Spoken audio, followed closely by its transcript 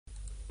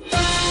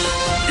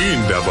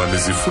Iindaba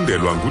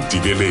nezifundelwa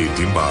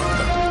nguDikeledi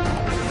Mbanga.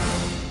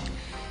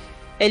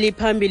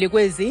 Eliphambili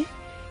kwezi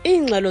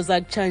Iingxelo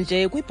zakutsha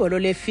nje kwibholo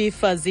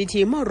leFIFA zithi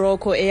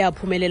yiMorocco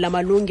eyaphumelela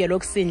amalungelo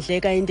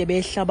okusindleka indebe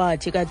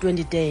yehlabathi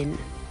ka-2010.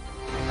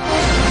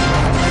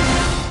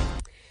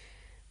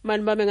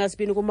 Mani bame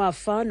ngasibini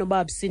kumafa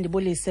nobabusindi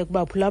bulise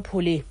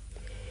kubaphulaphuli.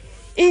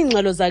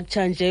 Iingxelo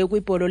zakutsha nje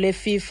kwibholo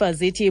leFIFA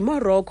zithi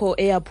yiMorocco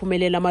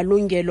eyaphumelela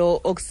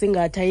amalungelo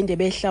okusingatha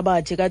indebe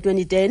yehlabathi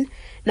ka-2010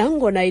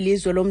 nangona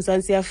ilizwe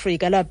loMzantsi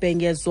Afrika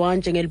labhengezwa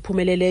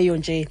njengeliphumeleleyo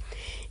nje.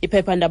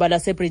 Iphephandaba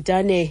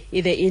laseBritane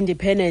iThe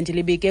Independent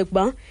libike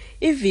ukuba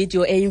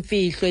ividiyo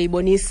eyimfihlo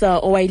ibonisa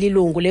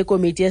owayililungu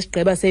lekomiti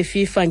yesigqeba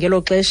seFIFA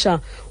ngelo xesha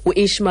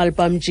uIsmail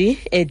Bamji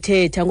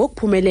ethetha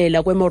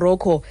ngokuphumelela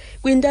kweMorocco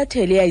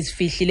kwintatheli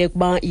eyayizifihlile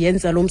ukuba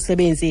yenza lo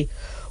msebenzi.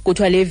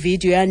 Kuthiwa le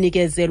vidiyo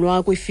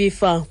yanikezelwa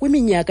kwiFIFA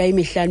kwiminyaka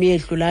emihlanu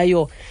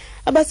edlulayo.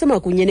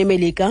 Abasemagunyeni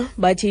eMelika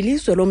bathi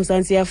ilizwe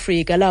loMzantsi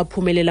Afrika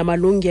laphumelela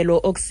amalungelo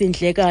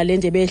okusindleka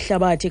lendebe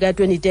yehlabathi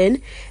ka-2010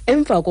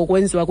 emva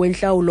kokwenziwa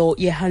kwenhlawulo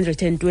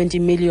ye-120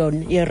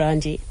 million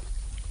yerandi.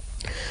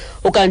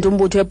 Ukanti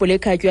umbutho webhola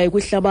ekhatywayo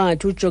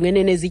kwihlabathi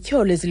ujongene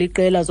nezityholo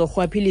eziliqela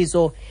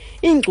zorhwaphilizo.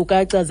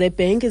 Iinkcukacha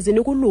zebhenki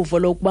zinikuluvo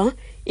lokuba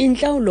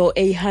inhlawulo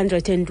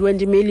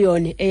eyi-120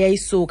 million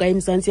eyayisuka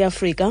eMzantsi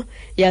Afrika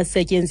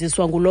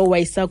yasetyenziswa ngulo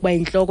wayesakuba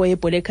intloko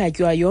yebhola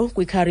ekhatywayo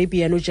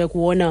kwiCaribbean uJack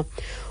Warner.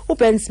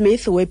 uBen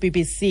Smith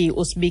weBBC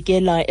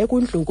usibikela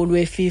ekundlunkulu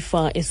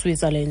weFIFA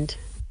eSwitzerland.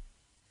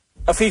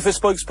 A FIFA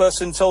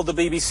spokesperson told the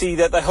BBC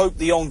that they hope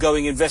the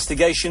ongoing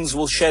investigations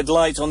will shed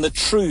light on the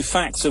true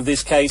facts of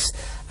this case,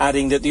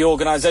 adding that the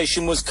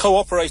organisation was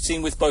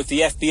cooperating with both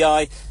the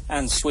FBI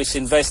and Swiss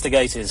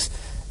investigators.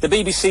 The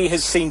BBC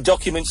has seen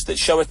documents that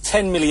show a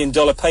 $10 million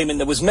payment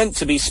that was meant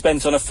to be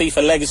spent on a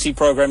FIFA legacy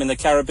programme in the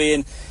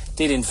Caribbean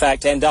did in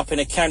fact end up in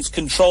accounts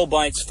controlled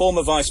by its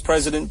former Vice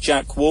President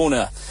Jack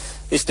Warner.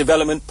 This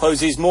development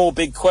poses more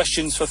big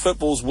questions for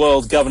football's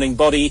world governing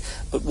body,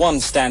 but one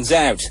stands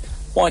out.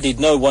 Why did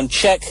no one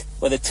check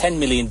whether $10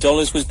 million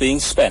was being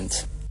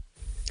spent?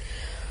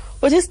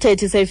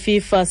 Isithethi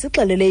seFIFA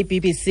sixelele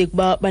iBBC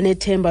kuba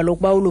banethemba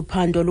lokuba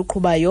uluphando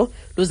luqhubayo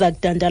luza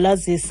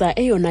kudandalazisa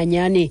eyona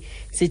nyani.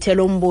 Sithe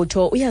lo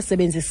mbutho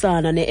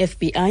uyasebenzisana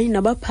ne-FBI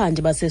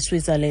nabaphandi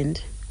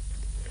baseSwitzerland.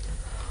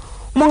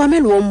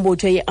 Umongameli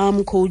wombutho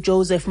iAMCO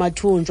Joseph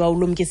Mathunjwa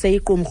ulumkise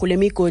iqumrhu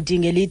lemigodi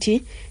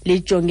ngelithi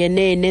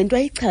lijongene nento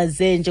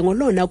ayichaze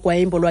njengolona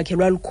gwayimbo lwakhe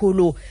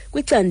lwalukhulu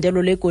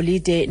kwicandelo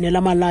legolide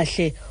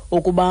nelamalahle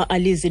ukuba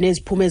alizi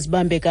neziphumo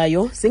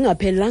ezibambekayo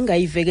zingaphelanga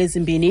iveke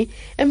ezimbini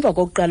emva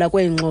kokuqala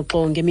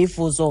kweengxoxo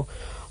ngemivuzo.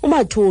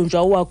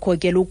 uMathunjwa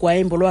uwakhokela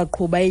ugwayimbo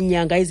lwaqhuba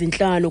inyanga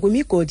ezinhlanu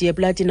kwimigodi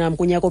yeplatinum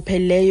kunyaka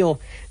ophelileyo.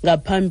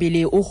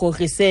 Ngaphambili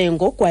urhohrise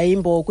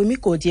ngogwayimbo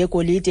kwimigodi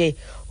yegolide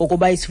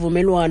ukuba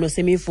isivumelwano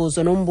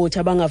semivuzo nombutho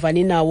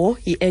abangavani nawo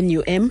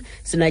iNUM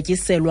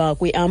sinatyiselwa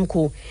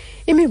kwiAMCO.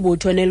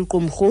 Imibutho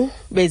neliqumrhu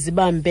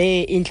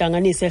bezibambe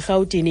intlanganiso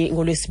eRhawutini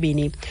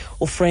ngolwesibini.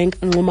 uFrank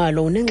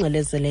Nxumalo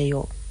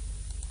unengxelezeleyo.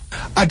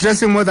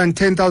 Addressing more than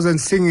 10,000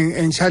 singing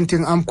and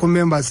chanting AMCO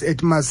members at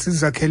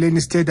Masiza Keleni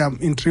Stadium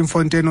in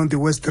Trimfontein on the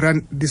West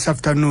Rand this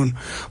afternoon,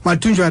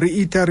 Mathunjwa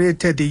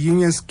reiterated the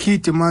union's key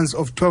demands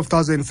of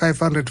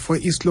 12,500 for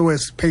its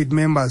lowest paid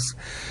members.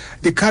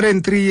 The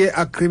current 3-year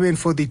agreement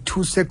for the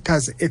two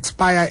sectors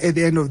expire at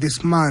the end of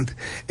this month,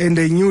 and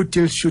a new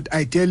deal should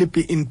ideally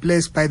be in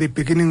place by the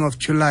beginning of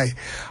July.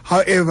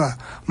 However,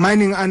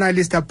 mining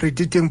analysts are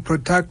predicting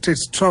protracted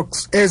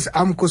strokes as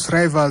AMCO's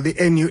rival, the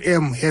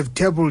NUM, have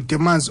tabled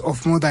demands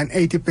of more than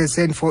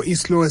 80% for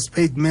its lowest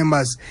paid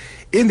members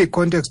in the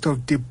context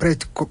of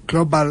depressed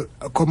global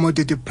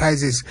commodity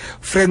prices.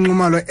 Frank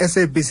Nxumalo,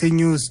 SABC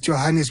News,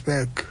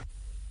 Johannesburg.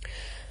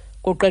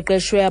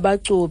 Kuqeqeshwe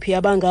abacuphi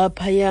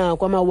abangaphaya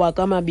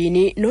kwamawaka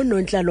amabini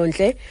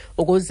nonontlalontle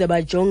ukuze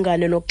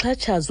bajongane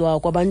nokuxhatshazwa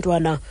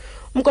kwabantwana.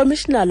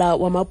 Umkomishinala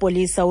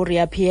wamapolisa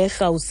uRia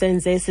Pierre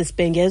usenze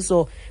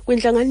sisibhengezo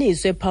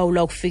kwintlanganiso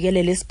ephawula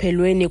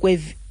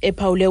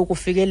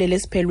ukufikelela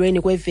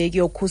esiphelweni kweveki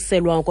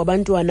yokukhuselwa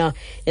kwabantwana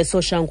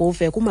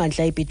eSoshanguve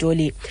kumantla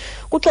ePitoli.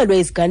 Kuxelwe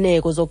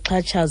iziganeko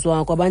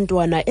zokuxhatshazwa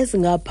kwabantwana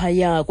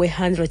ezingaphaya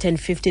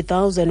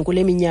kwe-150,000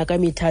 kule minyaka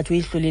emithathu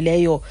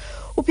idlulileyo.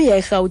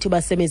 uPierre uthi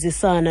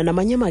basebenzisana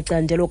namanye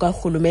amacandelo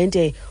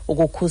karhulumente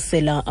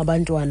ukukhusela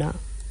abantwana.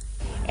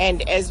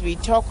 And as we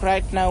talk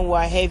right now,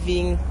 we're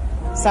having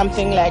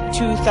something like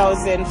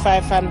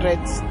 2,500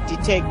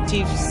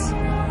 detectives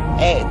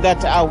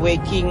that are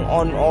working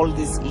on all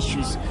these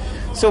issues.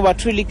 So we're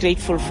truly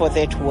grateful for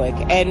that work.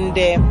 And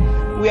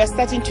we are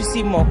starting to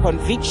see more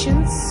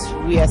convictions.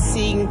 We are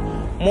seeing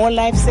more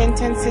life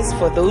sentences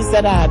for those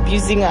that are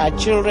abusing our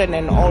children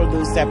and all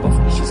those type of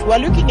issues. We're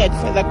looking at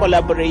further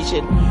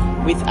collaboration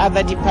with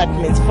other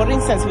departments, for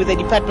instance, with the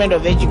Department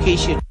of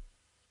Education.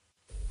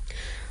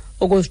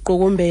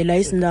 Ukuziqukumbela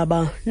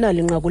isindaba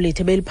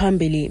nalinqakulethe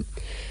beliphambili.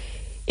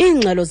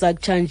 Iingxelo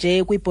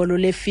zakutshanje kwibholo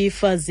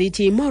leFIFA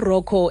zithi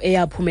yiMorocco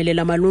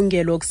eyaphumelela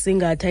amalungelo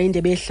okusingatha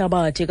indebe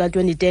yehlabathi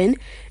ka-2010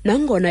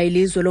 nangona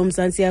ilizwe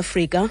loMzantsi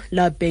Afrika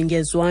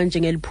labhengezwa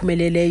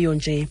njengeliphumeleleyo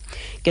nje.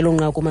 Ngelo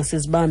nqaku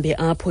masizibambe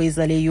apho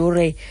izale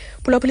yure.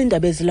 Phulaphula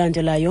indaba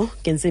ezilandelayo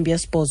ngentsimbi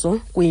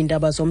yesibhozo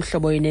kwiindaba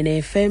zomhlobo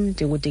yenene FM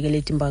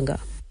ndinguDikeleti Mbanga.